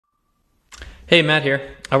Hey, Matt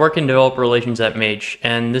here. I work in developer relations at Mage,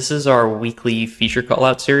 and this is our weekly feature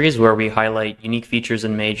callout series where we highlight unique features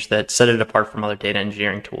in Mage that set it apart from other data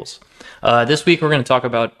engineering tools. This week we're going to talk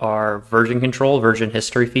about our version control, version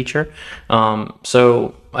history feature.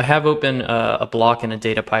 So I have open a block in a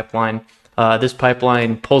data pipeline. This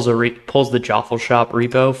pipeline pulls the Joffle Shop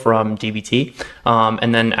repo from DBT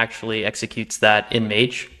and then actually executes that in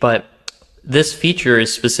Mage. But this feature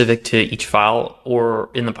is specific to each file or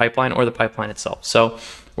in the pipeline or the pipeline itself. So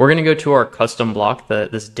we're going to go to our custom block,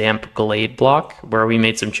 this damp glade block, where we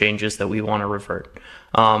made some changes that we want to revert.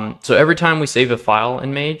 So every time we save a file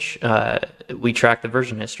in Mage, we track the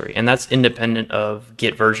version history, and that's independent of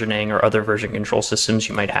Git versioning or other version control systems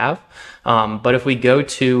you might have. But if we go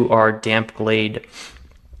to our damp glade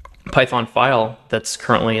Python file that's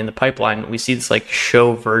currently in the pipeline, we see this like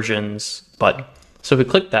show versions button. So if we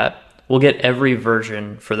click that, we'll get every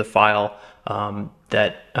version for the file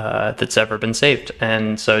that's ever been saved.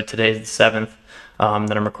 And so today's the 7th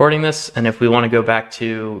that I'm recording this. And if we want to go back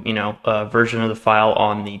to, a version of the file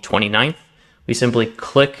on the 29th, we simply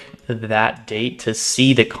click that date to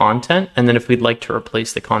see the content. And then if we'd like to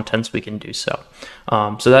replace the contents, we can do so.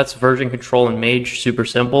 So that's version control in Mage, super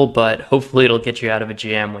simple, but hopefully it'll get you out of a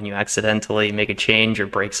jam when you accidentally make a change or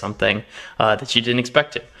break something that you didn't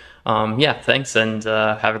expect to. Yeah, thanks, and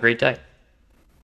have a great day.